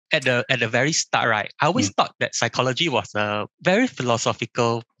at the very start, right, I always thought that psychology was a very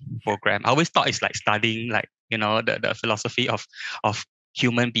philosophical program. I always thought it's like studying like, the philosophy of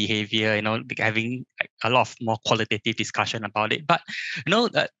human behavior, having like a lot of more qualitative discussion about it. But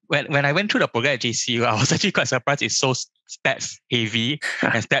that when I went through the program at JCU, I was actually quite surprised it's so stats heavy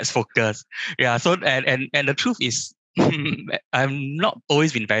and stats focused. Yeah. So and the truth is I'm not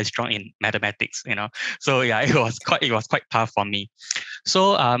always been very strong in mathematics. So yeah, it was quite tough for me.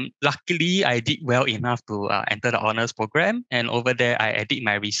 So luckily, I did well enough to enter the honors program, and over there, I did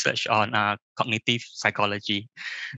my research on cognitive psychology.